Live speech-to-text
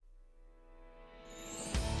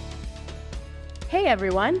Hey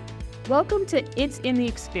everyone! Welcome to It's in the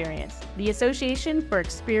Experience, the Association for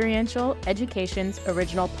Experiential Education's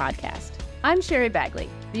original podcast. I'm Sherry Bagley,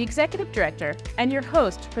 the Executive Director and your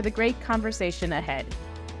host for the great conversation ahead.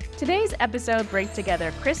 Today's episode brings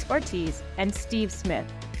together Chris Ortiz and Steve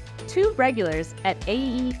Smith, two regulars at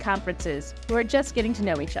AEE conferences who are just getting to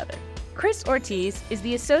know each other. Chris Ortiz is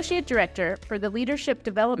the Associate Director for the Leadership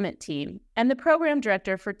Development Team and the Program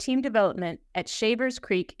Director for Team Development at Shavers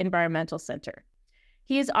Creek Environmental Center.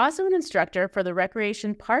 He is also an instructor for the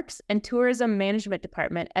Recreation Parks and Tourism Management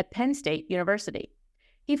Department at Penn State University.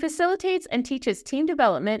 He facilitates and teaches team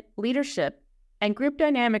development, leadership, and group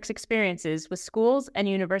dynamics experiences with schools and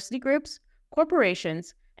university groups,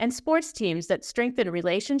 corporations, and sports teams that strengthen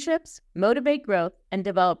relationships, motivate growth, and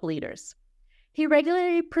develop leaders. He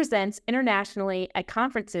regularly presents internationally at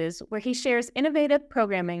conferences where he shares innovative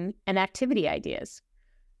programming and activity ideas.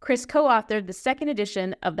 Chris co-authored the second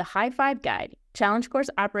edition of the High Five Guide, Challenge Course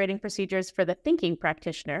Operating Procedures for the Thinking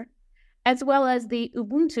Practitioner, as well as the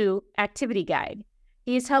Ubuntu Activity Guide.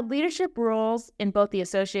 He has held leadership roles in both the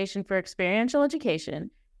Association for Experiential Education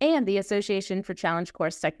and the Association for Challenge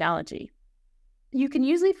Course Technology. You can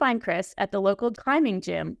usually find Chris at the local climbing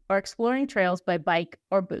gym or exploring trails by bike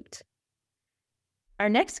or boot. Our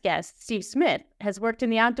next guest, Steve Smith, has worked in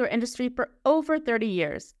the outdoor industry for over 30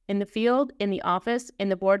 years, in the field, in the office, in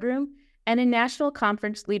the boardroom, and in national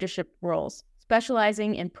conference leadership roles,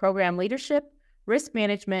 specializing in program leadership, risk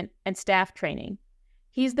management, and staff training.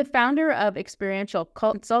 He's the founder of Experiential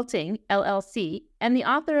Consulting LLC and the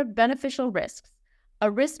author of Beneficial Risks, a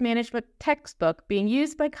risk management textbook being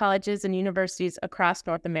used by colleges and universities across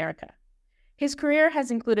North America. His career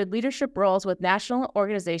has included leadership roles with national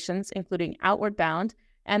organizations, including Outward Bound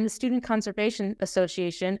and the Student Conservation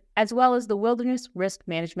Association, as well as the Wilderness Risk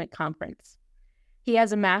Management Conference. He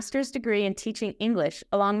has a master's degree in teaching English,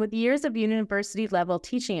 along with years of university-level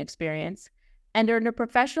teaching experience, and earned a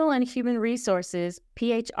Professional and Human Resources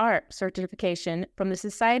PHR certification from the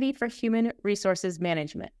Society for Human Resources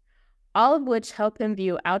Management, all of which help him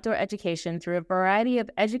view outdoor education through a variety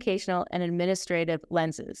of educational and administrative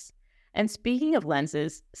lenses. And speaking of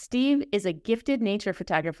lenses, Steve is a gifted nature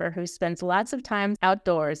photographer who spends lots of time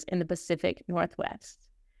outdoors in the Pacific Northwest.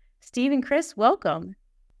 Steve and Chris, welcome.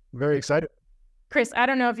 Very excited. Chris, I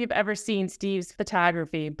don't know if you've ever seen Steve's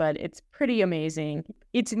photography, but it's pretty amazing.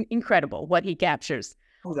 It's incredible what he captures.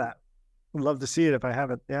 Oh, that. I'd love to see it if I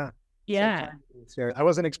haven't. Yeah. Yeah. I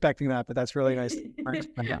wasn't expecting that, but that's really nice.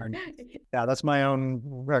 Yeah, that's my own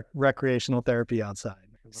recreational therapy outside.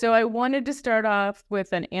 So I wanted to start off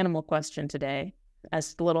with an animal question today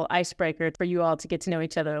as a little icebreaker for you all to get to know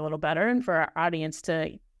each other a little better and for our audience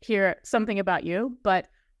to hear something about you. But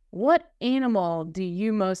what animal do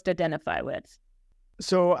you most identify with?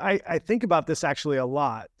 So I think about this actually a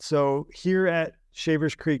lot. So here at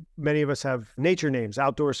Shavers Creek, many of us have nature names,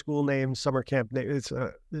 outdoor school names, summer camp names,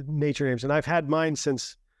 it's nature names. And I've had mine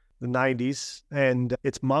since the 90s, and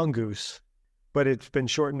it's mongoose, but it's been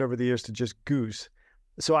shortened over the years to just goose.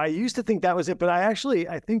 So I used to think that was it, but I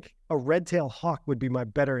think a red-tailed hawk would be my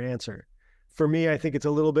better answer. For me, I think it's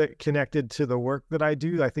a little bit connected to the work that I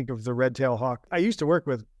do. I think of the red-tailed hawk. I used to work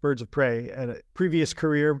with birds of prey at a previous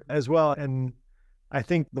career as well, and I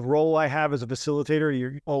think the role I have as a facilitator,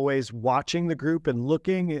 you're always watching the group and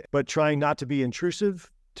looking, but trying not to be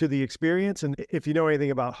intrusive to the experience. And if you know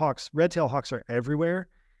anything about hawks, red-tailed hawks are everywhere.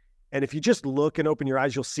 And if you just look and open your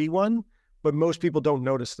eyes, you'll see one, but most people don't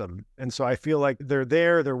notice them. And so I feel like they're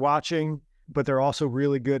there, they're watching, but they're also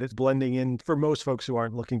really good at blending in for most folks who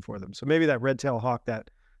aren't looking for them. So maybe that red-tailed hawk, that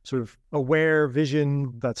sort of aware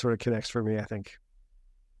vision, that sort of connects for me, I think.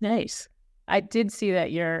 Nice. I did see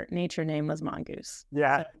that your nature name was mongoose.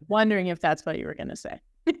 Yeah. So wondering if that's what you were going to say.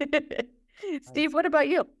 Steve, what about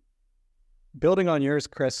you? Building on yours,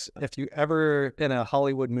 Chris, if you ever in a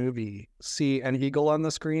Hollywood movie see an eagle on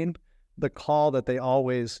the screen, the call that they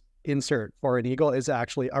always insert for an eagle is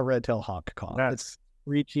actually a red-tailed hawk call. It's a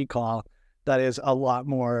screechy call that is a lot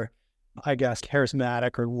more, I guess,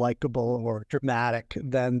 charismatic or likable or dramatic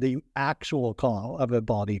than the actual call of a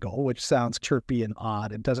bald eagle, which sounds chirpy and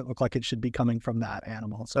odd. It doesn't look like it should be coming from that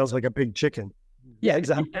animal. Sounds like a big chicken. Yeah,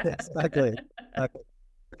 exactly. Exactly.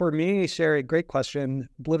 For me, Sherry, great question.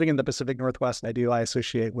 Living in the Pacific Northwest, I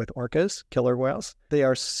associate with orcas, killer whales. They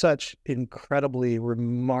are such incredibly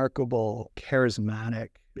remarkable, charismatic,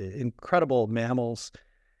 incredible mammals,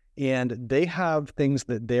 and they have things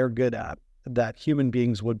that they're good at that human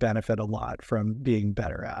beings would benefit a lot from being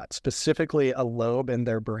better at, specifically a lobe in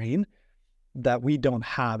their brain that we don't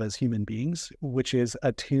have as human beings, which is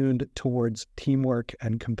attuned towards teamwork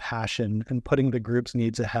and compassion and putting the group's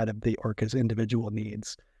needs ahead of the orca's individual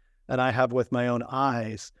needs. And I have with my own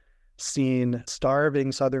eyes seen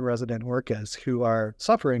starving southern resident orcas who are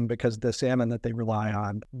suffering because the salmon that they rely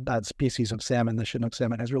on, that species of salmon, the Chinook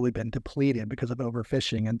salmon, has really been depleted because of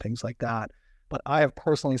overfishing and things like that. But I have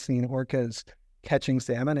personally seen orcas catching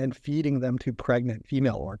salmon and feeding them to pregnant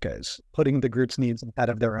female orcas, putting the group's needs ahead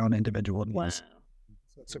of their own individual needs. Wow.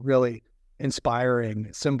 So it's a really inspiring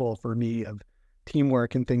symbol for me of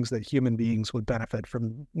teamwork and things that human beings would benefit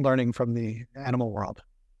from learning from the animal world.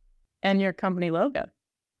 And your company logo.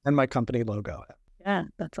 And my company logo. Yeah,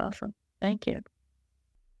 that's awesome. Thank you.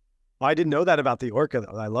 Well, I didn't know that about the orca,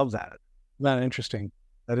 though. I love that. Isn't that interesting?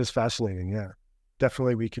 That is fascinating. Yeah.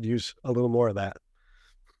 Definitely we could use a little more of that.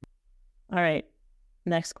 All right.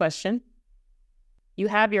 Next question. You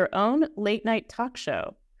have your own late night talk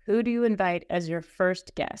show. Who do you invite as your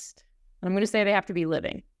first guest? And I'm going to say they have to be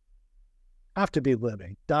living. Have to be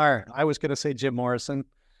living. Darn. I was going to say Jim Morrison.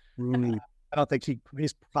 I don't think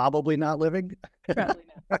he's probably not living.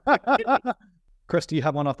 Probably not. Chris, do you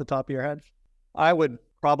have one off the top of your head? I would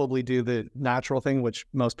probably do the natural thing, which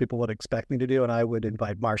most people would expect me to do, and I would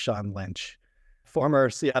invite Marshawn Lynch, former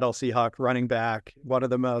Seattle Seahawk running back, one of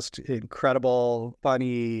the most incredible,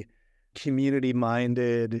 funny,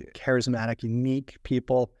 community-minded, charismatic, unique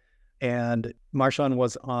people. And Marshawn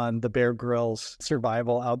was on the Bear Grylls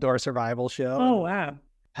outdoor survival show. Oh, wow.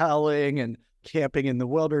 Howling and camping in the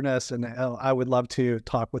wilderness. And I would love to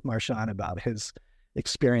talk with Marshawn about his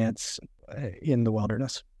experience in the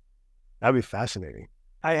wilderness. That'd be fascinating.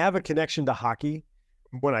 I have a connection to hockey.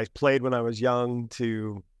 When I played when I was young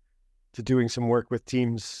to doing some work with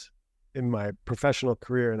teams in my professional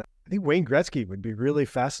career. And I think Wayne Gretzky would be really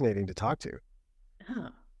fascinating to talk to. Oh.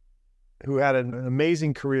 Who had an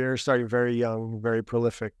amazing career, starting very young, very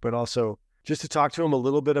prolific, but also just to talk to him a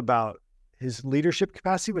little bit about his leadership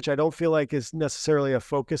capacity, which I don't feel like is necessarily a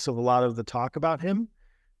focus of a lot of the talk about him.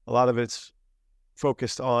 A lot of it's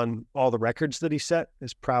focused on all the records that he set,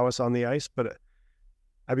 his prowess on the ice, but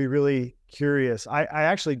I'd be really curious. I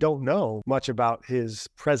actually don't know much about his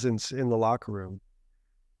presence in the locker room,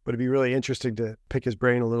 but it'd be really interesting to pick his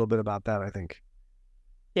brain a little bit about that, I think.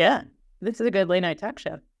 Yeah, this is a good late night talk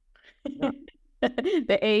show. Yeah.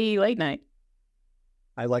 The AE late night.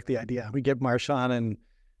 I like the idea. We get Marshawn and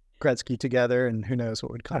Gretzky together, and who knows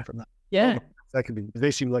what would come from that. Yeah. That could be, they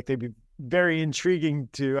seem like they'd be very intriguing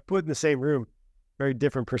to put in the same room. Very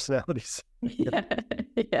different personalities. Yeah.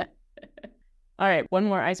 Yeah. All right. One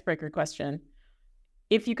more icebreaker question.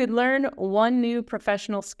 If you could learn one new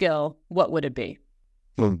professional skill, what would it be?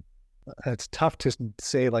 It's tough to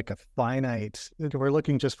say like a finite. We're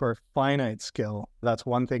looking just for a finite skill. That's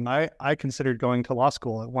one thing. I considered going to law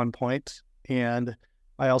school at one point, and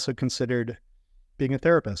I also considered being a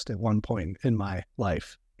therapist at one point in my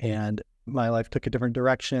life. And my life took a different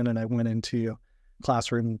direction, and I went into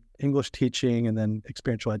classroom English teaching and then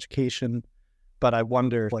experiential education. But I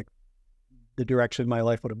wonder like the direction my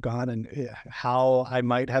life would have gone and how I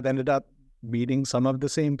might have ended up meeting some of the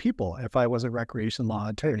same people if I was a recreation law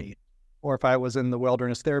attorney, or if I was in the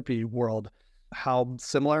wilderness therapy world, how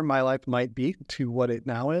similar my life might be to what it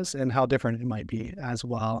now is and how different it might be as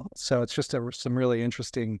well. So it's just some really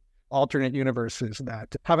interesting alternate universes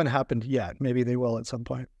that haven't happened yet. Maybe they will at some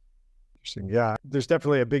point. Interesting. Yeah. There's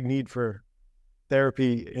definitely a big need for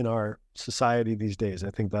therapy in our society these days.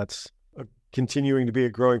 I think that's continuing to be a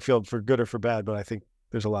growing field for good or for bad, but I think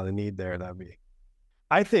there's a lot of need there.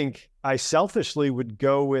 I think I selfishly would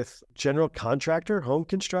go with general contractor, home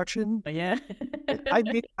construction. Yeah.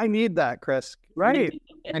 I need that, Chris. Right.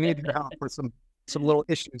 I need your help with some little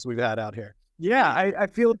issues we've had out here. Yeah, I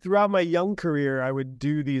feel throughout my young career, I would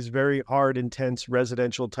do these very hard, intense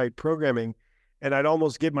residential type programming, and I'd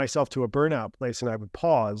almost get myself to a burnout place, and I would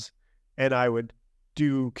pause, and I would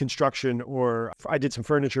do construction, or I did some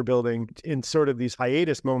furniture building in sort of these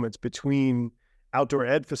hiatus moments between outdoor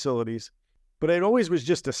ed facilities. But it always was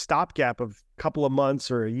just a stopgap of a couple of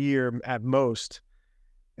months or a year at most.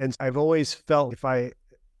 And I've always felt if I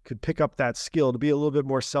could pick up that skill to be a little bit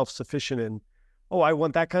more self-sufficient in, oh, I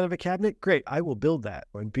want that kind of a cabinet. Great. I will build that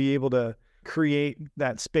and be able to create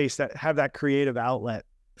that space, that have that creative outlet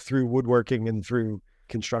through woodworking and through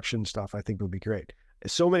construction stuff, I think would be great.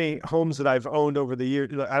 So many homes that I've owned over the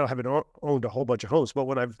years, I haven't owned a whole bunch of homes, but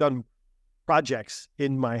when I've done projects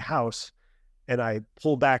in my house and I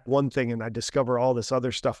pull back one thing and I discover all this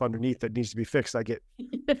other stuff underneath that needs to be fixed, I get,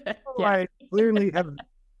 I clearly have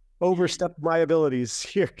overstepped my abilities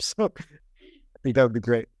here. So I think that would be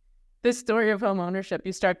great. This story of home ownership,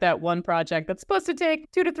 you start that one project that's supposed to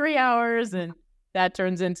take 2 to 3 hours and that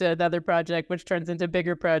turns into another project, which turns into a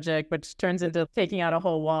bigger project, which turns into taking out a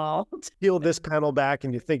whole wall. Peel this panel back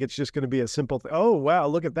and you think it's just going to be a simple thing. Oh, wow,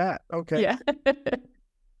 look at that. Okay. Yeah.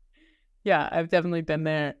 Yeah, I've definitely been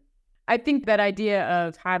there. I think that idea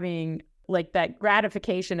of having like that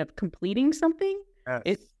gratification of completing something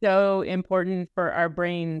is so important for our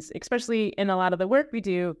brains, especially in a lot of the work we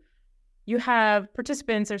do. You have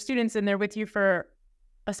participants or students in there with you for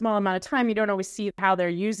a small amount of time. You don't always see how they're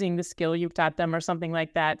using the skill you've taught them or something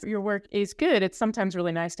like that. Your work is good. It's sometimes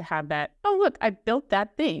really nice to have that, oh, look, I built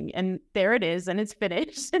that thing and there it is and it's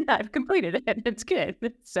finished and I've completed it and it's good.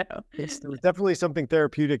 So there was definitely something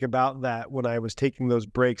therapeutic about that when I was taking those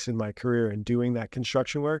breaks in my career and doing that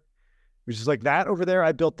construction work, which is like that over there,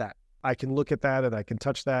 I built that. I can look at that and I can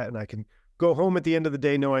touch that and I can go home at the end of the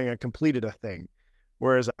day knowing I completed a thing.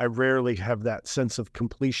 Whereas I rarely have that sense of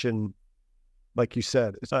completion. Like you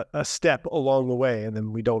said, it's a step along the way, and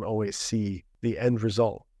then we don't always see the end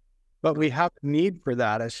result. But we have need for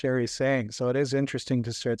that, as Sherry's saying. So it is interesting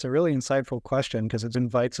to start. It's a really insightful question because it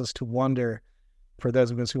invites us to wonder, for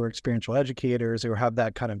those of us who are experiential educators or have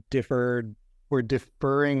that kind of we're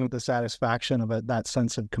deferring the satisfaction of that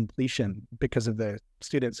sense of completion because of the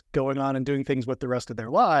students going on and doing things with the rest of their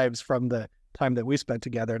lives from the time that we spent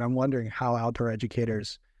together. And I'm wondering how outdoor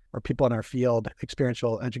educators or people in our field,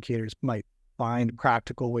 experiential educators, might find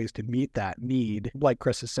practical ways to meet that need, like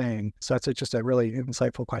Chris is saying. So that's just a really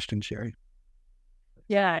insightful question, Sherry.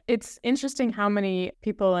 Yeah, it's interesting how many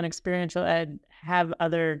people in experiential ed have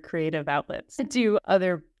other creative outlets, do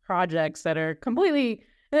other projects that are completely,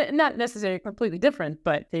 not necessarily completely different,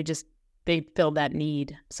 but they fill that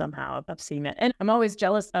need somehow of seeing that. And I'm always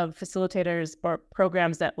jealous of facilitators or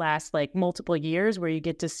programs that last like multiple years where you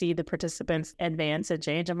get to see the participants advance and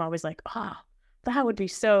change. I'm always like, oh, that would be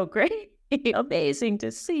so great. Amazing to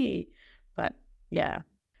see. But yeah,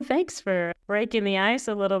 thanks for breaking the ice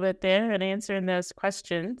a little bit there and answering those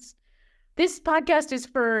questions. This podcast is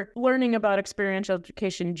for learning about experiential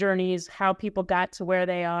education journeys, how people got to where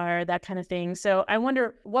they are, that kind of thing. So I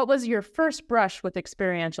wonder, what was your first brush with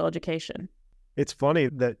experiential education? It's funny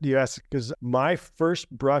that you asked, because my first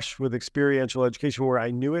brush with experiential education where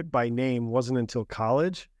I knew it by name wasn't until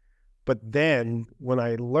college. But then when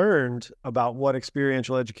I learned about what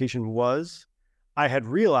experiential education was, I had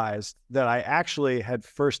realized that I actually had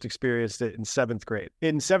first experienced it in 7th grade.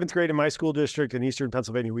 In 7th grade in my school district in Eastern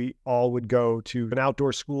Pennsylvania, we all would go to an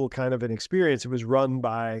outdoor school kind of an experience. It was run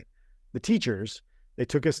by the teachers. They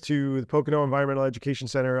took us to the Pocono Environmental Education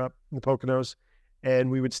Center up in the Poconos, and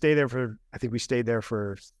we would stay there I think we stayed there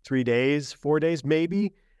for 3 days, 4 days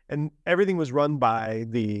maybe, and everything was run by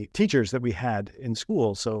the teachers that we had in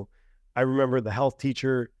school. So I remember the health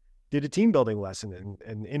teacher did a team building lesson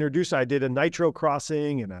and I did a nitro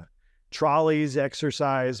crossing and a trolleys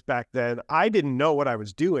exercise back then. I didn't know what I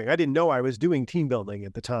was doing. I didn't know I was doing team building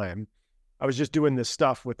at the time. I was just doing this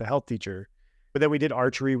stuff with the health teacher. But then we did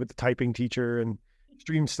archery with the typing teacher and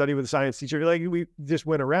stream study with the science teacher. Like we just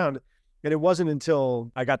went around. And it wasn't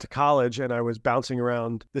until I got to college and I was bouncing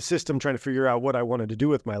around the system trying to figure out what I wanted to do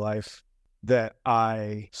with my life that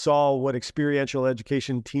I saw what experiential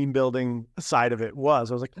education team building side of it was.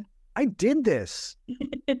 I was like, I did this.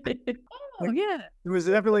 Oh, yeah. It was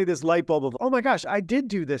definitely this light bulb of, oh my gosh, I did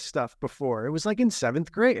do this stuff before. It was like in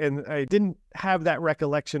 7th grade and I didn't have that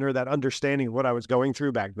recollection or that understanding of what I was going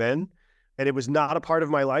through back then. And it was not a part of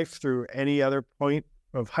my life through any other point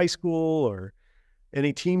of high school or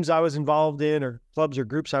any teams I was involved in or clubs or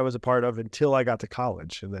groups I was a part of until I got to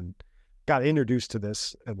college and then got introduced to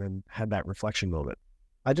this and then had that reflection moment.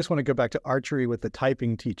 I just want to go back to archery with the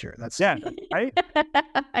typing teacher. Right?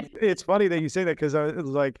 It's funny that you say that because it was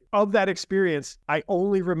like, of that experience, I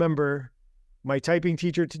only remember my typing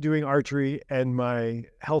teacher doing archery and my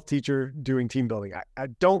health teacher doing team building. I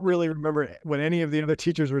don't really remember what any of the other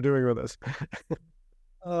teachers were doing with us.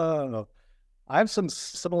 Oh, I have some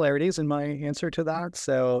similarities in my answer to that.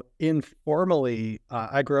 So informally,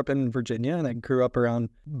 I grew up in Virginia and I grew up around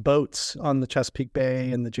boats on the Chesapeake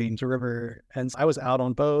Bay and the James River. And I was out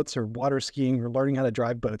on boats or water skiing or learning how to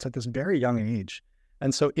drive boats at this very young age.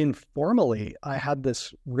 And so informally, I had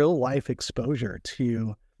this real life exposure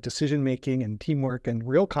to decision-making and teamwork and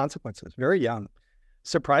real consequences, very young,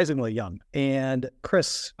 surprisingly young. And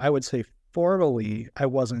Chris, I would say formally, I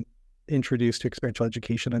wasn't introduced to experiential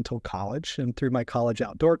education until college. And through my college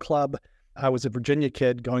outdoor club, I was a Virginia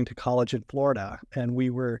kid going to college in Florida. And we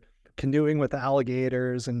were canoeing with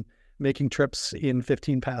alligators and making trips in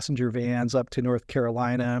 15-passenger vans up to North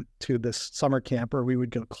Carolina to this summer camp where we would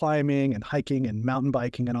go climbing and hiking and mountain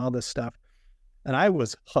biking and all this stuff. And I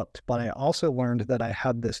was hooked, but I also learned that I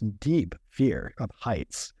had this deep fear of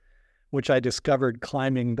heights. which I discovered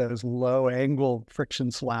climbing those low angle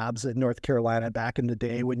friction slabs in North Carolina back in the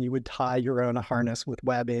day when you would tie your own harness with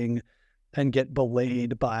webbing and get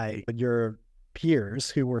belayed by your peers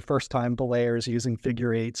who were first-time belayers using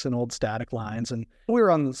figure eights and old static lines. And we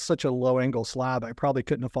were on such a low angle slab, I probably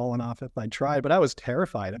couldn't have fallen off if I tried, but I was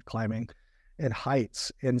terrified of climbing at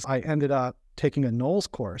heights. And I ended up taking a Knowles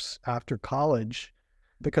course after college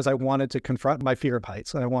because I wanted to confront my fear of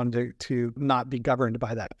heights and I wanted to not be governed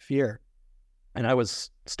by that fear. And I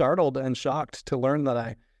was startled and shocked to learn that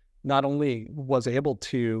I not only was able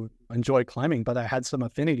to enjoy climbing, but I had some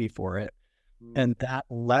affinity for it. And that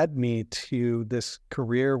led me to this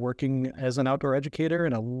career working as an outdoor educator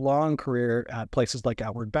and a long career at places like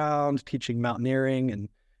Outward Bound, teaching mountaineering and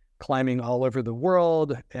climbing all over the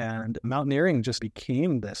world. And mountaineering just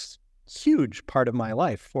became this huge part of my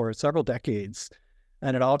life for several decades.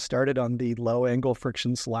 And it all started on the low angle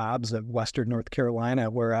friction slabs of Western North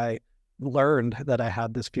Carolina, where I learned that I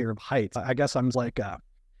had this fear of heights. I guess I'm like a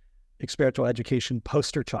experiential education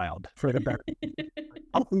poster child for the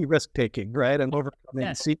healthy risk taking, right? And overcoming,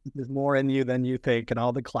 Yes. see there's more in you than you think, and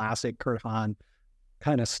all the classic Kurt Hahn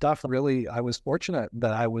kind of stuff. Really, I was fortunate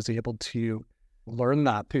that I was able to learn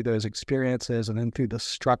that through those experiences and then through the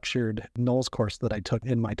structured Knowles course that I took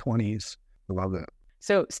in my 20s. I love that.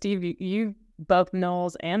 So, Steve, you both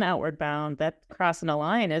Knowles and Outward Bound, that's crossing a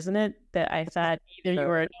line, isn't it? That I thought either you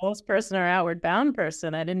were a Knowles person or Outward Bound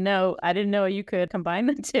person. I didn't know you could combine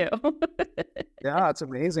the two. Yeah, it's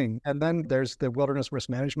amazing. And then there's the Wilderness Risk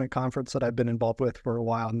Management Conference that I've been involved with for a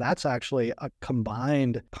while. And that's actually a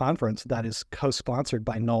combined conference that is co-sponsored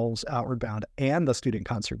by Knowles, Outward Bound, and the Student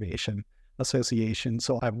Conservation Association.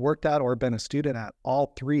 So I've worked at or been a student at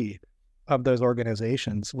all three of those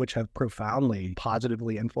organizations, which have profoundly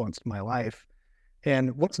positively influenced my life.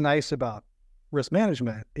 And what's nice about risk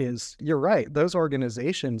management is, you're right, those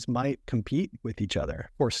organizations might compete with each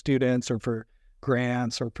other for students or for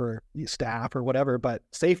grants or for staff or whatever, but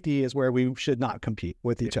safety is where we should not compete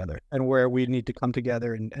with each other and where we need to come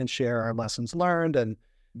together and share our lessons learned and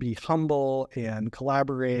be humble and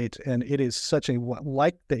collaborate. And it is such a,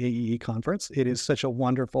 like the AEE conference, it is such a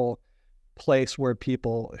wonderful place where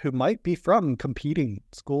people who might be from competing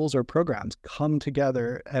schools or programs come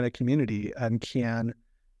together in a community and can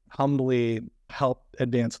humbly help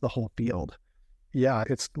advance the whole field. Yeah,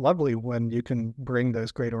 it's lovely when you can bring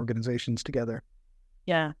those great organizations together.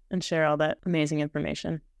 Yeah, and share all that amazing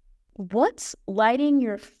information. What's lighting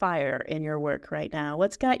your fire in your work right now?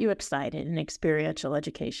 What's got you excited in experiential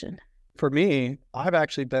education? For me, I've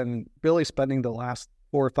actually been really spending the last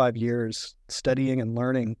 4 or 5 years studying and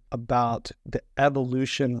learning about the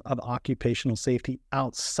evolution of occupational safety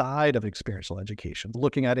outside of experiential education,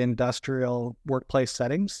 looking at industrial workplace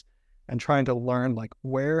settings and trying to learn, like,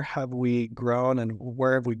 where have we grown and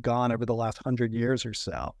where have we gone over the last 100 years or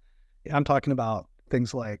so? I'm talking about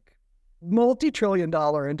things like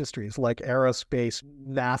multi-trillion-dollar industries like aerospace,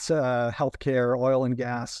 NASA, healthcare, oil and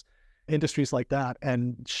gas, industries like that,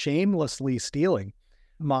 and shamelessly stealing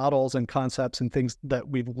models and concepts and things that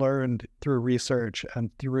we've learned through research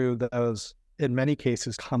and through those, in many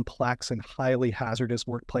cases, complex and highly hazardous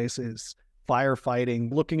workplaces,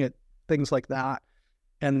 firefighting, looking at things like that.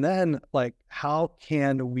 And then, like, how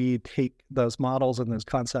can we take those models and those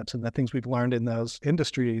concepts and the things we've learned in those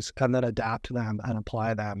industries and then adapt them and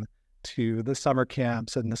apply them to the summer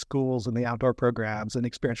camps and the schools and the outdoor programs and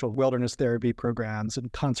experiential wilderness therapy programs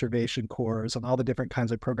and conservation corps and all the different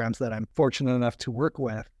kinds of programs that I'm fortunate enough to work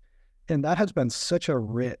with. And that has been such a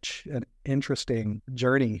rich and interesting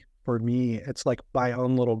journey for me. It's like my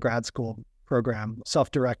own little grad school program,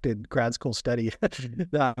 self-directed grad school study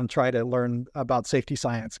that I'm trying to learn about safety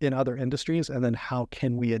science in other industries. And then how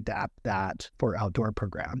can we adapt that for outdoor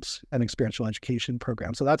programs and experiential education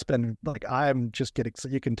programs? So that's been like, I'm just getting,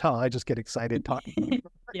 you can tell, I just get excited talking.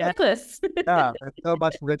 Yeah. Yeah, there's so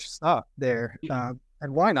much rich stuff there. And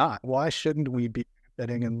why not? Why shouldn't we be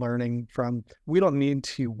benefiting and learning from, we don't need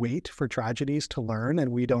to wait for tragedies to learn,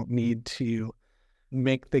 and we don't need to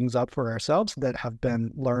make things up for ourselves that have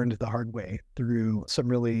been learned the hard way through some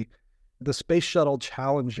really, the Space Shuttle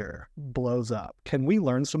Challenger blows up. Can we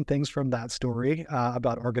learn some things from that story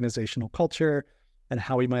about organizational culture and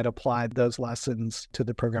how we might apply those lessons to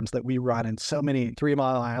the programs that we run in so many, 3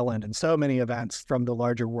 Mile Island and so many events from the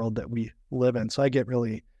larger world that we live in? So I get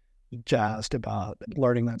really jazzed about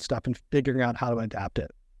learning that stuff and figuring out how to adapt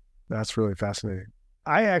it. That's really fascinating.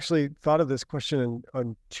 I actually thought of this question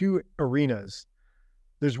on 2 arenas.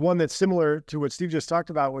 There's one that's similar to what Steve just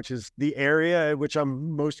talked about, which is the area which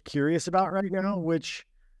I'm most curious about right now, which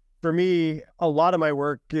for me, a lot of my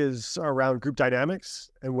work is around group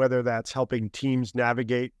dynamics and whether that's helping teams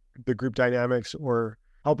navigate the group dynamics or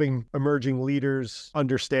helping emerging leaders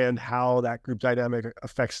understand how that group dynamic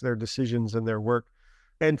affects their decisions and their work.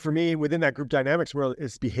 And for me, within that group dynamics world,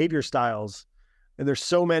 is behavior styles. And there's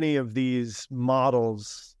so many of these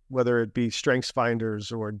models, whether it be strengths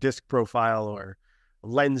finders or disc profile or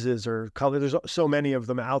lenses or color. There's so many of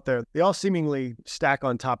them out there. They all seemingly stack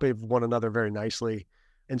on top of one another very nicely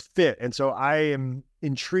and fit. And so I am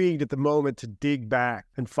intrigued at the moment to dig back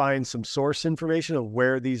and find some source information of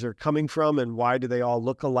where these are coming from and why do they all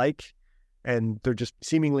look alike. And they're just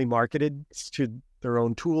seemingly marketed to their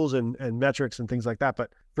own tools and metrics and things like that.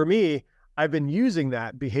 But for me, I've been using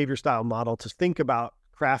that behavior style model to think about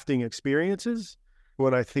crafting experiences.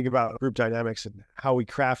 When I think about group dynamics and how we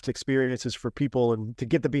craft experiences for people and to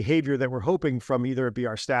get the behavior that we're hoping from, either it be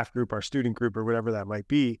our staff group, our student group, or whatever that might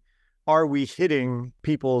be, are we hitting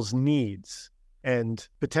people's needs? And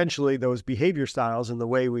potentially those behavior styles and the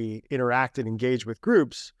way we interact and engage with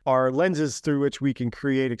groups are lenses through which we can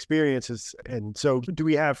create experiences. And so do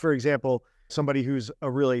we have, for example, somebody who's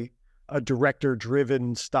a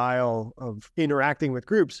director-driven style of interacting with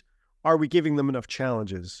groups? Are we giving them enough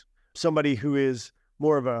challenges? Somebody who is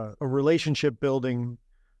more of a relationship building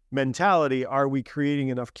mentality, are we creating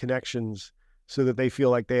enough connections so that they feel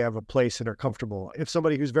like they have a place and are comfortable? If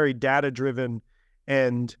somebody who's very data-driven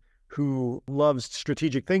and who loves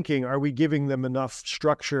strategic thinking, are we giving them enough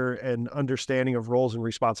structure and understanding of roles and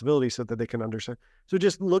responsibilities so that they can understand? So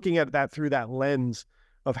just looking at that through that lens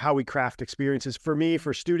of how we craft experiences for me,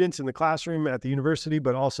 for students in the classroom at the university,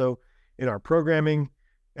 but also in our programming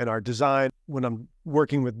and our design. When I'm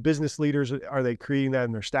working with business leaders, are they creating that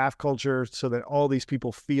in their staff culture so that all these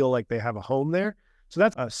people feel like they have a home there? So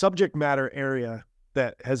that's a subject matter area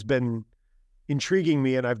that has been intriguing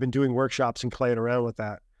me, and I've been doing workshops and playing around with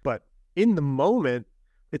that. But in the moment,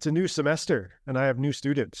 it's a new semester and I have new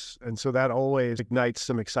students. And so that always ignites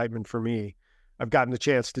some excitement for me. I've gotten the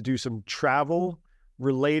chance to do some travel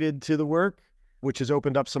related to the work, which has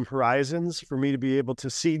opened up some horizons for me to be able to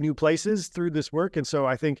see new places through this work. And so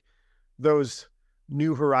I think those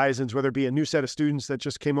new horizons, whether it be a new set of students that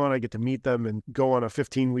just came on, I get to meet them and go on a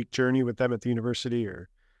 15-week journey with them at the university, or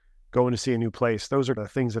going to see a new place. Those are the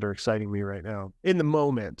things that are exciting me right now in the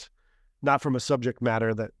moment, not from a subject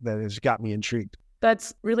matter that has got me intrigued.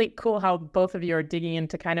 That's really cool how both of you are digging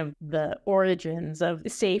into kind of the origins of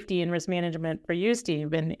safety and risk management for you,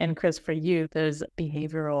 Steve, and Chris, for you, those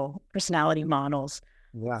behavioral personality models.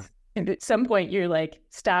 Yeah. And at some point you're like,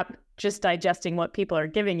 stop just digesting what people are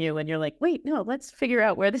giving you. And you're like, wait, no, let's figure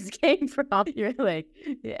out where this came from. You're like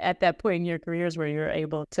at that point in your careers where you're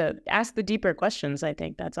able to ask the deeper questions. I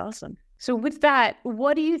think that's awesome. So with that,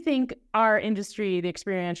 what do you think our industry, the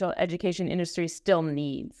experiential education industry, still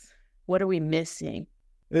needs? What are we missing?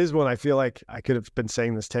 This is one I feel like I could have been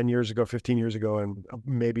saying this 10 years ago, 15 years ago, and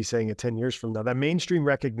maybe saying it 10 years from now. That mainstream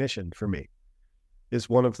recognition for me is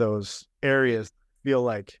one of those areas. I feel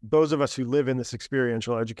like those of us who live in this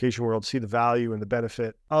experiential education world see the value and the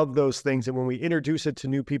benefit of those things. And when we introduce it to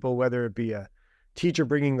new people, whether it be a teacher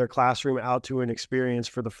bringing their classroom out to an experience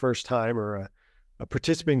for the first time, or a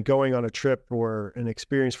participant going on a trip or an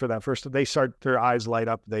experience for that first, their eyes light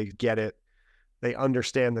up, they get it. They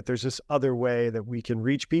understand that there's this other way that we can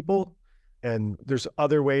reach people, and there's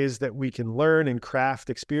other ways that we can learn and craft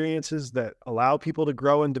experiences that allow people to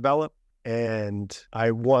grow and develop. And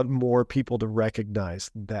I want more people to recognize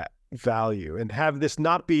that value and have this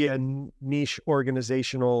not be a niche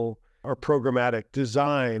organizational or programmatic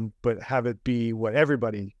design, but have it be what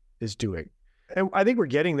everybody is doing. And I think we're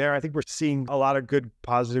getting there. I think we're seeing a lot of good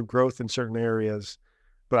positive growth in certain areas,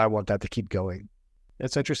 but I want that to keep going.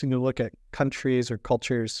 It's interesting to look at countries or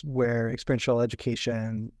cultures where experiential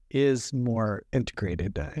education is more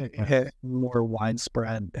integrated, more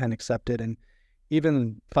widespread and accepted, and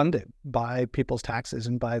even funded by people's taxes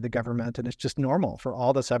and by the government. And it's just normal for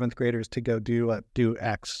all the seventh graders to go do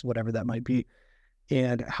X, whatever that might be.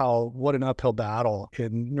 And what an uphill battle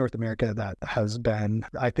in North America that has been.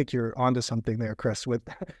 I think you're onto something there, Chris, with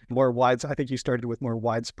I think you started with more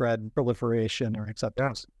widespread proliferation or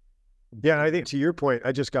acceptance. Yeah, I think to your point,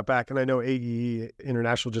 I just got back, and I know AEE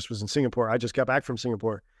International just was in Singapore. I just got back from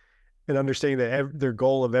Singapore, and understanding that their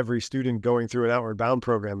goal of every student going through an Outward Bound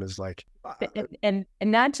program is like... And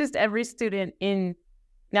not just every student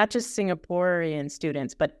not just Singaporean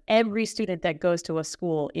students, but every student that goes to a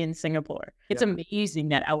school in Singapore. It's amazing,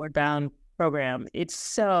 that Outward Bound program. It's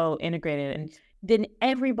so integrated. And then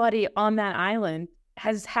everybody on that island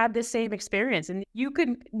has had the same experience. And you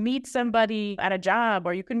could meet somebody at a job,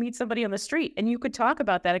 or you could meet somebody on the street, and you could talk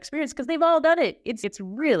about that experience because they've all done it. It's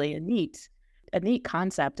really a neat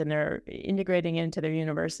concept, and they're integrating it into their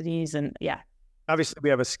universities. And yeah. Obviously, we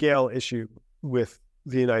have a scale issue with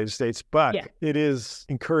the United States, but it is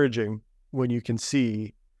encouraging when you can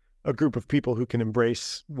see a group of people who can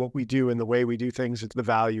embrace what we do and the way we do things. It's the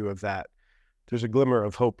value of that. There's a glimmer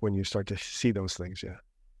of hope when you start to see those things. Yeah.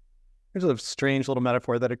 There's a strange little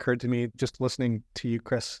metaphor that occurred to me just listening to you,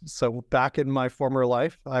 Chris. So back in my former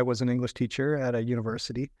life, I was an English teacher at a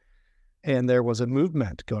university, and there was a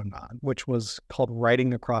movement going on, which was called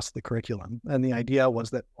writing across the curriculum. And the idea was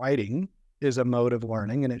that writing is a mode of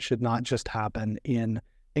learning, and it should not just happen in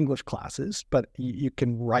English classes, but you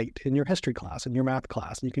can write in your history class, in your math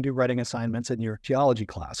class, and you can do writing assignments in your geology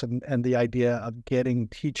class. And the idea of getting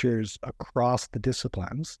teachers across the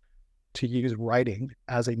disciplines to use writing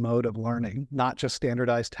as a mode of learning, not just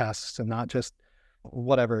standardized tests and not just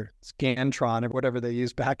whatever, Scantron or whatever they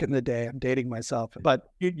used back in the day. I'm dating myself, but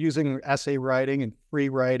using essay writing and free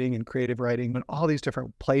writing and creative writing and all these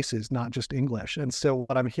different places, not just English. And so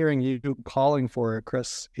what I'm hearing you calling for,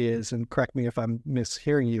 Chris, is, and correct me if I'm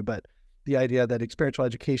mishearing you, but the idea that experiential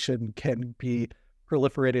education can be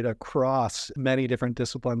proliferated across many different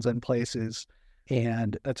disciplines and places.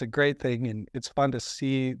 And that's a great thing. And it's fun to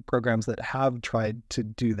see programs that have tried to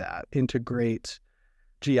do that, integrate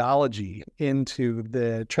geology into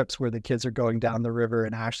the trips where the kids are going down the river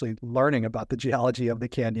and actually learning about the geology of the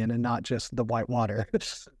canyon and not just the white water.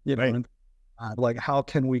 Know, like how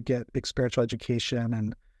can we get experiential education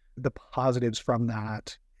and the positives from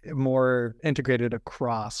that more integrated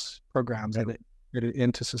across programs and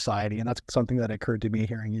into society? And that's something that occurred to me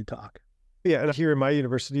hearing you talk. Yeah, and here in my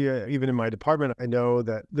university, even in my department, I know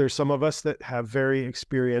that there's some of us that have very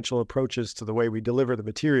experiential approaches to the way we deliver the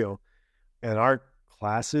material. And our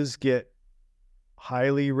classes get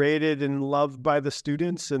highly rated and loved by the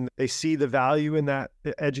students, and they see the value in that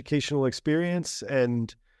educational experience.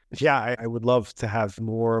 And yeah, I would love to have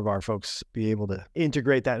more of our folks be able to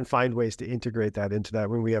integrate that and find ways to integrate that into that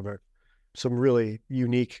when we have some really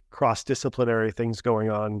unique cross-disciplinary things going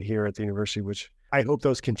on here at the university, which I hope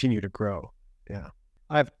those continue to grow. Yeah.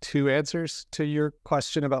 I have two answers to your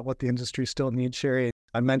question about what the industry still needs, Sherry.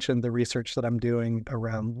 I mentioned the research that I'm doing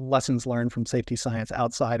around lessons learned from safety science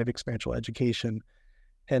outside of experiential education.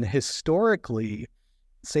 And historically,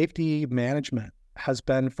 safety management has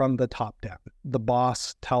been from the top down. The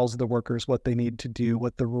boss tells the workers what they need to do,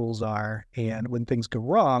 what the rules are. And when things go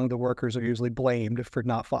wrong, the workers are usually blamed for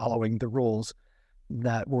not following the rules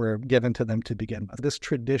that were given to them to begin with. This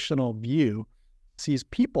traditional view sees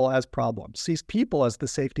people as problems, sees people as the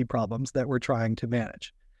safety problems that we're trying to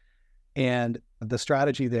manage. And the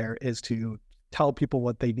strategy there is to tell people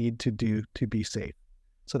what they need to do to be safe.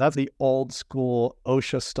 So that's the old school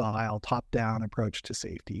OSHA style top-down approach to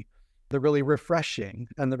safety. The really refreshing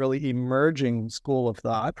and the really emerging school of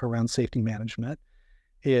thought around safety management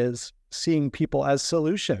is seeing people as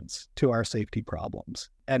solutions to our safety problems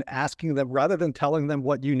and asking them, rather than telling them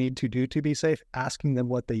what you need to do to be safe, asking them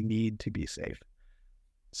what they need to be safe.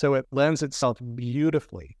 So it lends itself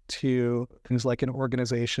beautifully to things like an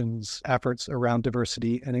organization's efforts around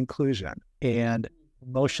diversity and inclusion and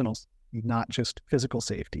emotional, not just physical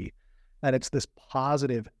safety. And it's this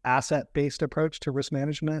positive asset-based approach to risk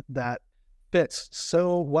management that fits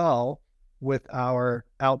so well with our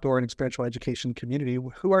outdoor and experiential education community,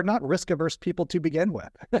 who are not risk-averse people to begin with.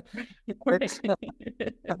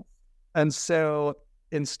 And so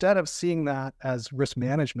instead of seeing that as risk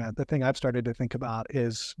management, the thing I've started to think about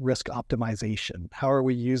is risk optimization. How are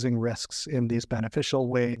we using risks in these beneficial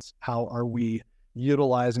ways? How are we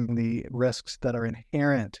utilizing the risks that are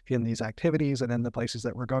inherent in these activities and in the places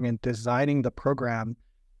that we're going, and designing the program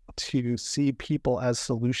to see people as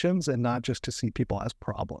solutions and not just to see people as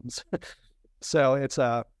problems? So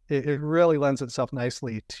it really lends itself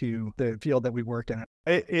nicely to the field that we worked in.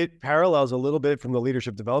 It parallels a little bit from the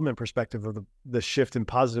leadership development perspective of the shift in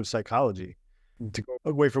positive psychology, to go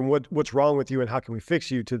away from what's wrong with you and how can we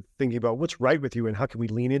fix you, to thinking about what's right with you and how can we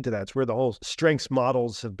lean into that. It's where the whole strengths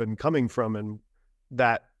models have been coming from, and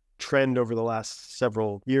that trend over the last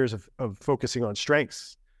several years of focusing on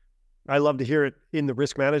strengths. I love to hear it in the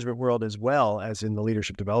risk management world as well as in the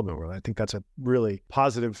leadership development world. I think that's a really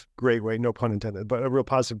positive, great way, no pun intended, but a real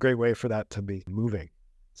positive, great way for that to be moving.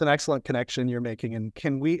 It's an excellent connection you're making. And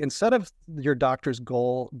can we, instead of your doctor's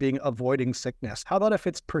goal being avoiding sickness, how about if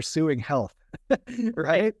it's pursuing health,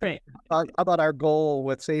 right? How about our goal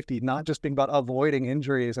with safety, not just being about avoiding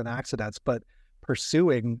injuries and accidents, but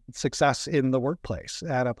pursuing success in the workplace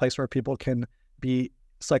at a place where people can be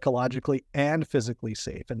psychologically and physically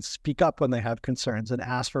safe and speak up when they have concerns and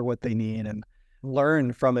ask for what they need and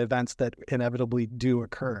learn from events that inevitably do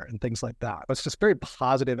occur and things like that. It's just very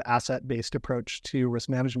positive asset-based approach to risk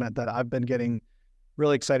management that I've been getting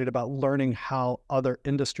really excited about learning how other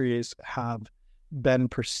industries have been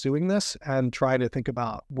pursuing this and trying to think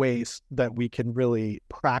about ways that we can really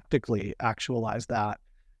practically actualize that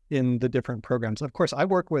in the different programs. Of course, I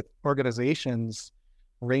work with organizations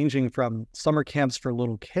ranging from summer camps for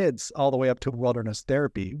little kids all the way up to wilderness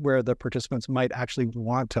therapy, where the participants might actually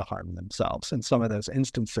want to harm themselves in some of those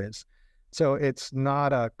instances. So it's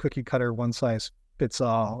not a cookie cutter, one size fits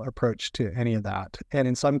all approach to any of that. And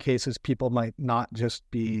in some cases, people might not just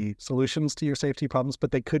be solutions to your safety problems,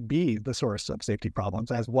 but they could be the source of safety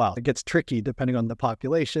problems as well. It gets tricky depending on the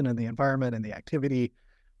population and the environment and the activity,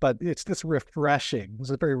 but it's this a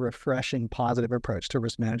very refreshing, positive approach to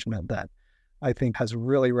risk management that I think has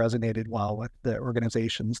really resonated well with the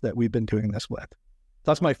organizations that we've been doing this with.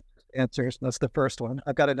 That's my answers. That's the first one.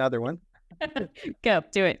 I've got another one. Go,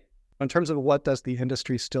 do it. In terms of what does the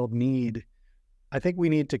industry still need, I think we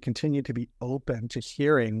need to continue to be open to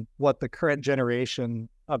hearing what the current generation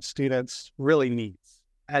of students really needs,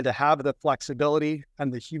 and to have the flexibility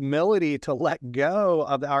and the humility to let go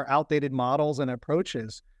of our outdated models and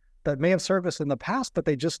approaches that may have served us in the past, but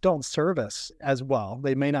they just don't serve us as well.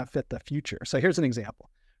 They may not fit the future. So here's an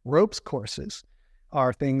example. Ropes courses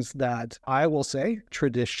are things that I will say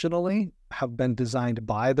traditionally have been designed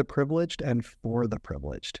by the privileged and for the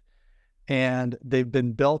privileged. And they've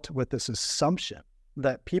been built with this assumption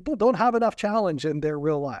that people don't have enough challenge in their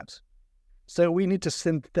real lives. So we need to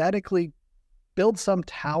synthetically build some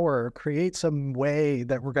tower, create some way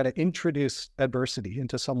that we're going to introduce adversity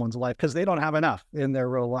into someone's life because they don't have enough in their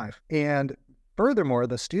real life. And furthermore,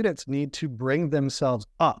 the students need to bring themselves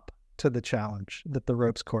up to the challenge that the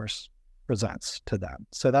ropes course presents to them.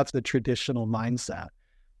 So that's the traditional mindset.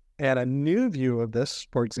 And a new view of this,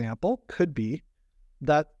 for example, could be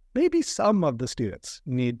that maybe some of the students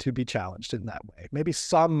need to be challenged in that way. Maybe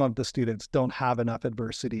some of the students don't have enough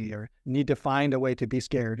adversity or need to find a way to be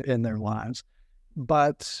scared in their lives.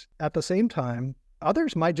 But at the same time,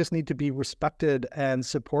 others might just need to be respected and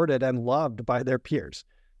supported and loved by their peers,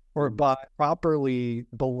 or by properly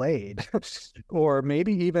belayed, or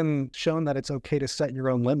maybe even shown that it's okay to set your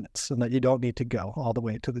own limits and that you don't need to go all the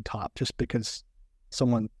way to the top just because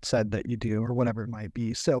someone said that you do, or whatever it might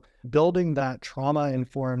be. So building that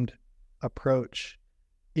trauma-informed approach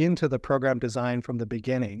into the program design from the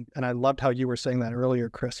beginning. And I loved how you were saying that earlier,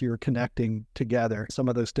 Chris. You were connecting together some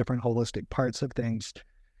of those different holistic parts of things.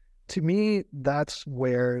 To me, that's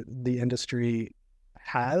where the industry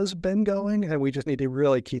has been going, and we just need to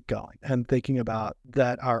really keep going and thinking about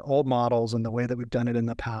that our old models and the way that we've done it in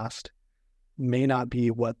the past may not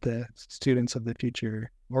be what the students of the future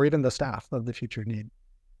or even the staff of the future need.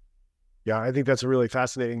 Yeah, I think that's a really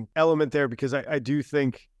fascinating element there, because I do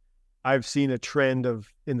think I've seen a trend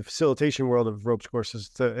in the facilitation world of ropes courses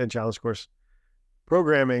and challenge course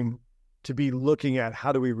programming to be looking at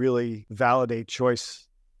how do we really validate choice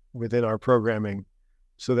within our programming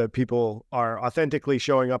so that people are authentically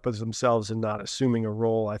showing up as themselves and not assuming a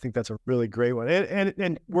role. I think that's a really great one.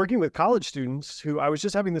 And working with college students, who I was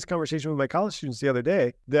just having this conversation with my college students the other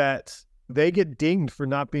day, that they get dinged for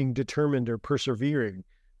not being determined or persevering,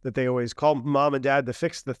 that they always call mom and dad to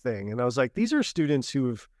fix the thing. And I was like, these are students who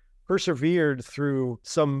have persevered through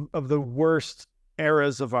some of the worst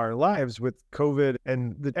eras of our lives with COVID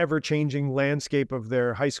and the ever-changing landscape of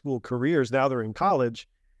their high school careers. Now they're in college.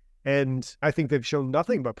 And I think they've shown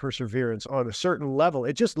nothing but perseverance on a certain level.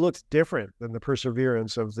 It just looks different than the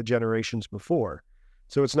perseverance of the generations before.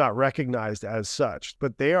 So it's not recognized as such,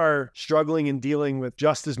 but they are struggling and dealing with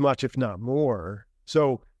just as much, if not more.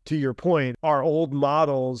 So to your point, our old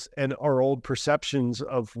models and our old perceptions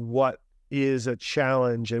of what is a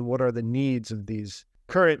challenge and what are the needs of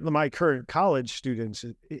my current college students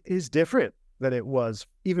is different than it was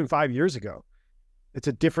even 5 years ago. It's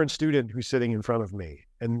a different student who's sitting in front of me,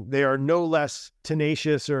 and they are no less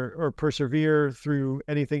tenacious or persevere through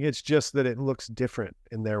anything. It's just that it looks different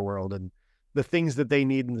in their world, and the things that they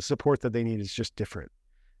need and the support that they need is just different.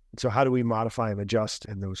 So how do we modify and adjust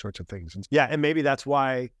and those sorts of things? And maybe that's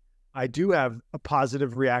why I do have a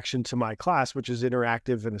positive reaction to my class, which is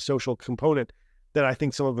interactive and a social component that I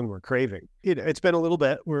think some of them were craving. It's been a little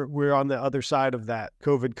bit, we're on the other side of that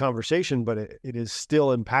COVID conversation, but it is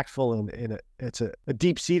still impactful, and it's a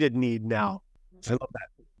deep-seated need now. I love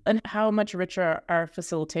that. And how much richer our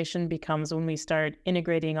facilitation becomes when we start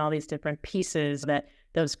integrating all these different pieces, that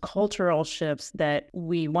those cultural shifts that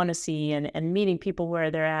we want to see, and meeting people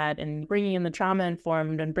where they're at, and bringing in the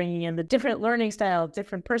trauma-informed and bringing in the different learning styles,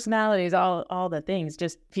 different personalities, all the things.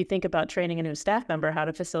 Just if you think about training a new staff member how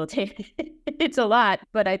to facilitate, it's a lot.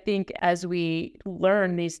 But I think as we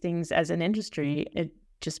learn these things as an industry,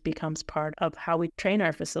 just becomes part of how we train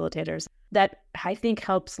our facilitators. That, I think,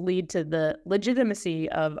 helps lead to the legitimacy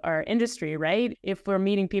of our industry, right? If we're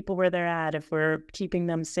meeting people where they're at, if we're keeping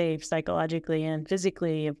them safe psychologically and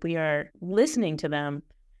physically, if we are listening to them,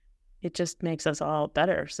 it just makes us all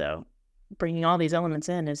better. So bringing all these elements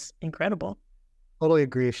in is incredible. Totally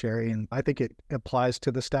agree, Sherry. And I think it applies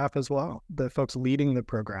to the staff as well, the folks leading the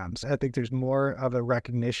programs. I think there's more of a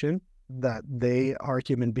recognition that they are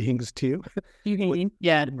human beings too. With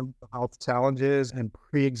mental health challenges and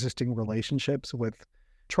pre-existing relationships with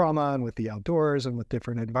trauma and with the outdoors and with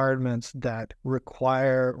different environments that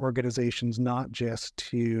require organizations not just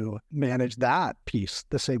to manage that piece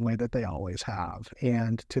the same way that they always have,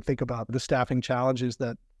 and to think about the staffing challenges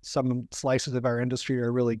that some slices of our industry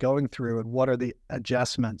are really going through, and what are the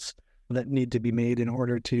adjustments that need to be made in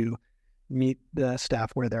order to meet the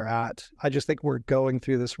staff where they're at. I just think we're going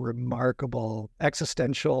through this remarkable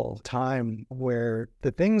existential time where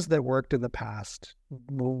the things that worked in the past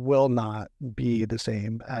will not be the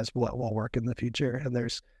same as what will work in the future. And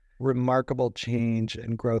there's remarkable change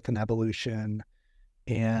and growth and evolution.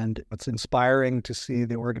 And it's inspiring to see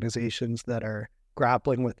the organizations that are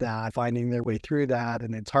grappling with that, finding their way through that.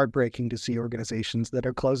 And it's heartbreaking to see organizations that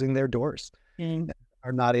are closing their doors.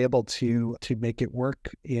 Are not able to make it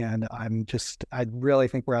work. And I really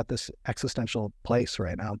think we're at this existential place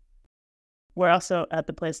right now. We're also at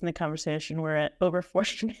the place in the conversation, we're at over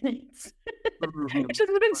 40 minutes. Which has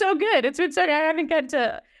been so good. It's been so good. I haven't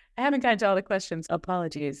gotten to all the questions.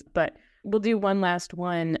 Apologies. But we'll do one last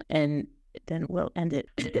one and then we'll end it.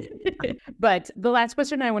 But the last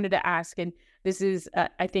question I wanted to ask, and this is,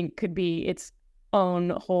 I think could be its own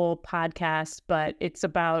whole podcast, but it's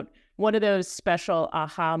about one of those special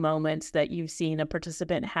aha moments that you've seen a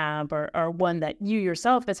participant have, or one that you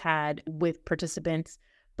yourself has had with participants.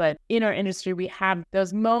 But in our industry, we have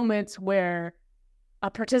those moments where a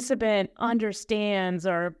participant understands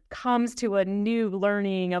or comes to a new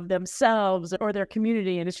learning of themselves or their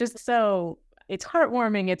community. And it's just it's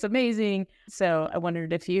heartwarming. It's amazing. So I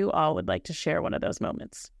wondered if you all would like to share one of those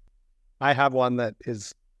moments. I have one that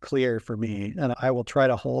is clear for me, and I will try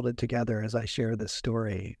to hold it together as I share this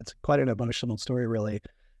story. It's quite an emotional story, really.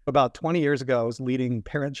 About 20 years ago, I was leading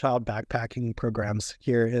parent-child backpacking programs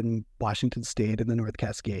here in Washington State in the North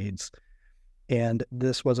Cascades. And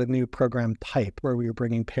this was a new program type where we were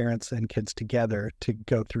bringing parents and kids together to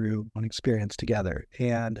go through an experience together.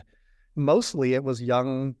 And mostly it was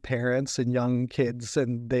young parents and young kids,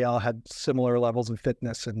 and they all had similar levels of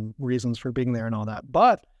fitness and reasons for being there and all that.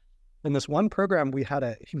 But in this one program, we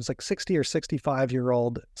had he was like 60 or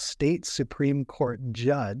 65-year-old state Supreme Court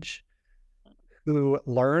judge who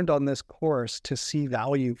learned on this course to see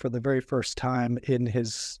value for the very first time in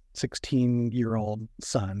his 16-year-old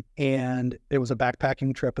son. And it was a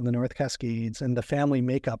backpacking trip in the North Cascades, and the family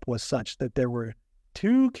makeup was such that there were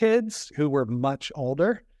 2 kids who were much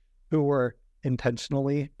older, who were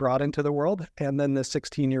intentionally brought into the world, and then the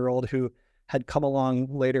 16-year-old who had come along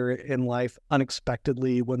later in life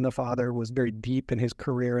unexpectedly when the father was very deep in his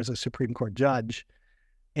career as a Supreme Court judge.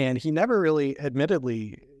 And he never really,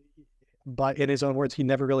 admittedly, but in his own words, he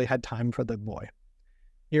never really had time for the boy.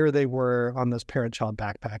 Here they were on this parent-child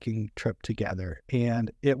backpacking trip together.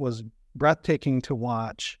 And it was breathtaking to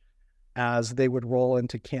watch as they would roll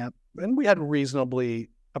into camp. And we had reasonably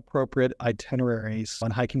appropriate itineraries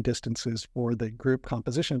on hiking distances for the group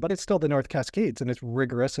composition, but it's still the North Cascades and it's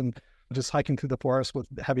rigorous and just hiking through the forest with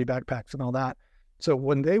heavy backpacks and all that. So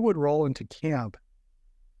when they would roll into camp,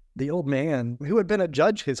 the old man, who had been a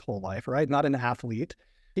judge his whole life, right, not an athlete,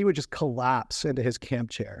 he would just collapse into his camp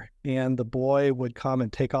chair, and the boy would come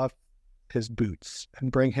and take off his boots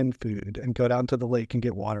and bring him food and go down to the lake and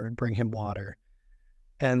get water and bring him water.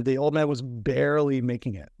 And the old man was barely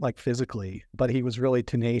making it, like physically, but he was really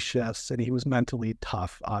tenacious and he was mentally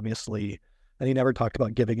tough, obviously. And he never talked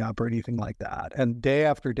about giving up or anything like that. And day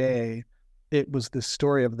after day, it was this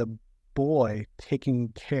story of the boy taking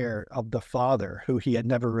care of the father who he had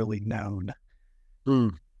never really known.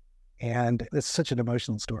 And it's such an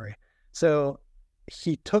emotional story. So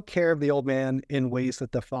he took care of the old man in ways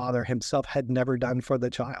that the father himself had never done for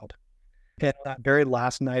the child. And that very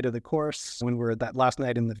last night of the course, when we were that last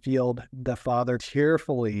night in the field, the father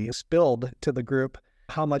tearfully spilled to the group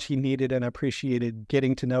how much he needed and appreciated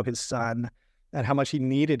getting to know his son, and how much he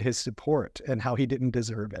needed his support and how he didn't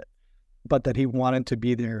deserve it, but that he wanted to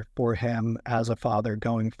be there for him as a father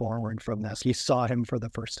going forward from this. He saw him for the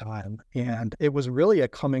first time. And it was really a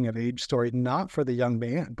coming of age story, not for the young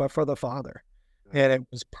man, but for the father. And it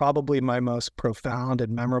was probably my most profound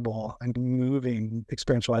and memorable and moving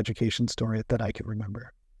experiential education story that I could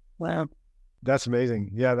remember. Wow. That's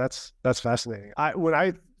amazing. Yeah, that's fascinating. When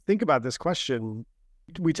I think about this question,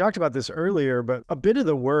 we talked about this earlier, but a bit of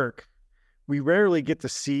the work, we rarely get to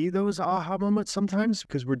see those aha moments sometimes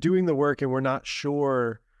because we're doing the work and we're not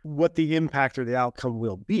sure what the impact or the outcome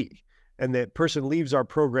will be. And that person leaves our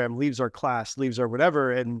program, leaves our class, leaves our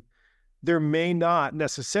whatever, and there may not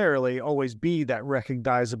necessarily always be that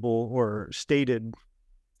recognizable or stated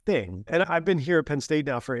thing. And I've been here at Penn State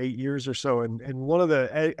now for 8 years or so. And one of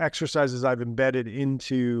the exercises I've embedded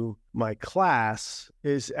into my class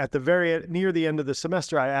is at the near the end of the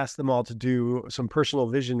semester, I asked them all to do some personal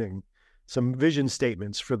visioning, some vision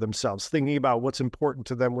statements for themselves, thinking about what's important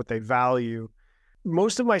to them, what they value.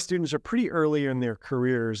 Most of my students are pretty early in their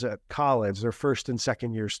careers at college. They're first and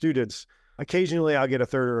second year students. Occasionally I'll get a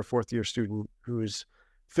third or a fourth year student who's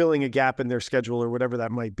filling a gap in their schedule or whatever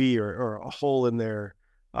that might be, or a hole in their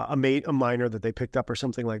a minor that they picked up or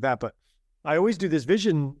something like that. But I always do this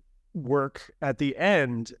vision work at the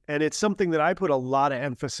end, and it's something that I put a lot of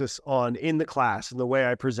emphasis on in the class and the way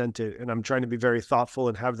I present it. And I'm trying to be very thoughtful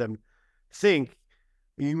and have them think,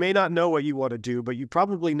 you may not know what you want to do, but you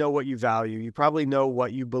probably know what you value. You probably know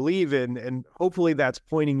what you believe in, and hopefully that's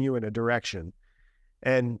pointing you in a direction.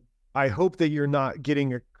 And I hope that you're not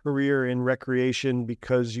getting a career in recreation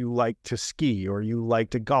because you like to ski or you like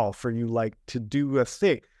to golf or you like to do a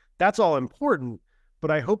thing. That's all important, but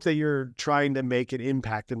I hope that you're trying to make an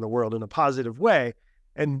impact in the world in a positive way.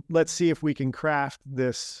 And let's see if we can craft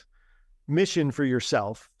this mission for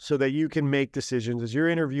yourself so that you can make decisions as you're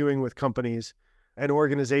interviewing with companies and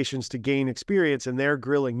organizations to gain experience, and they're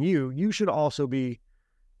grilling you. You should also be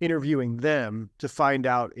interviewing them to find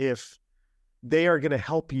out if they are going to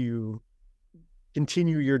help you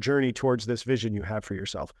continue your journey towards this vision you have for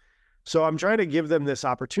yourself. So I'm trying to give them this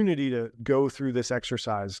opportunity to go through this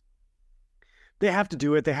exercise. They have to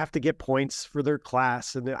do it. They have to get points for their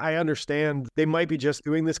class. And I understand they might be just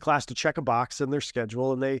doing this class to check a box in their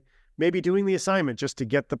schedule, and they may be doing the assignment just to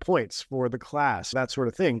get the points for the class, that sort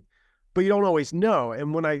of thing. But you don't always know.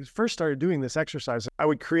 And when I first started doing this exercise, I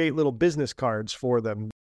would create little business cards for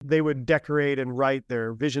them. They would decorate and write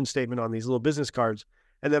their vision statement on these little business cards,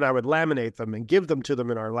 and then I would laminate them and give them to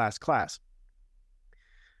them in our last class.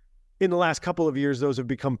 In the last couple of years, those have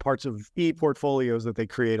become parts of e-portfolios that they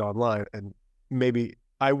create online. And maybe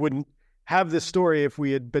I wouldn't have this story if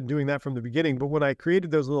we had been doing that from the beginning. But when I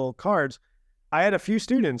created those little cards, I had a few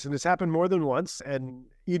students, and it's happened more than once. And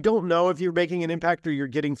you don't know if you're making an impact or you're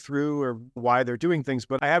getting through or why they're doing things.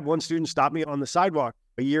 But I had one student stop me on the sidewalk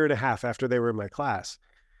a year and a half after they were in my class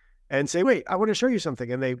and say, wait, I want to show you something.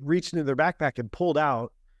 And they reached into their backpack and pulled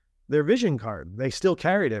out their vision card. They still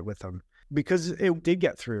carried it with them because it did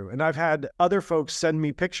get through. And I've had other folks send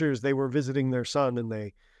me pictures. They were visiting their son and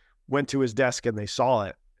they went to his desk and they saw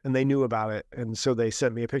it and they knew about it. And so they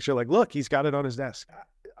sent me a picture like, look, he's got it on his desk.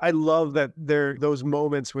 I love that there are those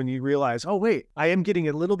moments when you realize, oh, wait, I am getting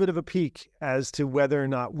a little bit of a peek as to whether or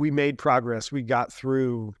not we made progress, we got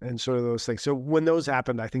through, and sort of those things. So when those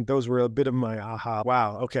happened, I think those were a bit of my aha.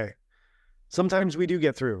 Wow, okay. Sometimes we do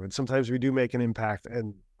get through and sometimes we do make an impact,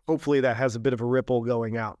 and hopefully that has a bit of a ripple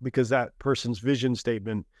going out because that person's vision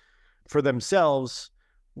statement for themselves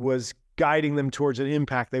was guiding them towards an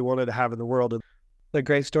impact they wanted to have in the world. A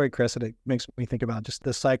great story, Chris, and it makes me think about just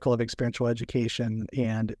the cycle of experiential education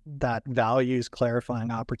and that values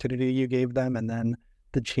clarifying opportunity you gave them, and then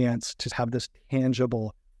the chance to have this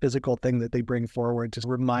tangible physical thing that they bring forward to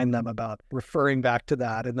remind them about referring back to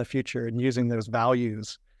that in the future and using those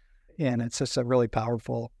values. And it's just a really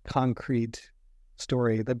powerful, concrete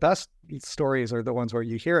story. The best stories are the ones where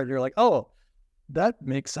you hear it and you're like, oh, that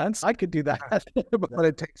makes sense. I could do that. But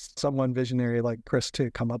it takes someone visionary like Chris to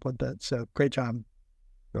come up with it. So great job.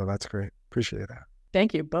 No, that's great. Appreciate that.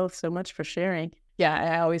 Thank you both so much for sharing.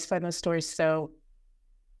 Yeah, I always find those stories so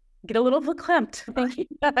get a little verklempt thinking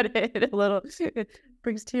about it. It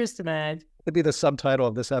brings tears to my eyes. It'd be the subtitle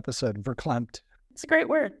of this episode, verklempt. It's a great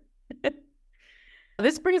word.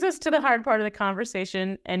 This brings us to the hard part of the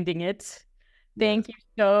conversation, ending it. Thank you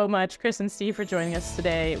so much, Chris and Steve, for joining us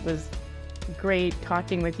today. It was great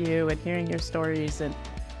talking with you and hearing your stories. And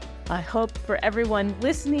I hope for everyone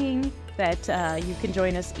listening that you can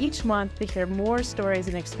join us each month to hear more stories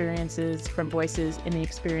and experiences from voices in the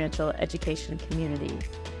experiential education community.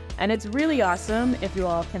 And it's really awesome if you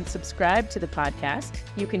all can subscribe to the podcast.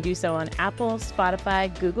 You can do so on Apple,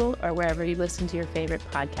 Spotify, Google, or wherever you listen to your favorite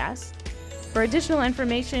podcasts. For additional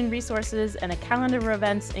information, resources, and a calendar of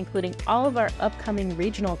events, including all of our upcoming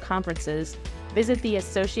regional conferences, visit the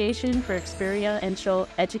Association for Experiential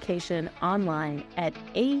Education online at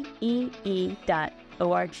aee.org.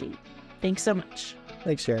 Thanks so much.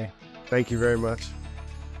 Thanks, Sherry. Thank you very much.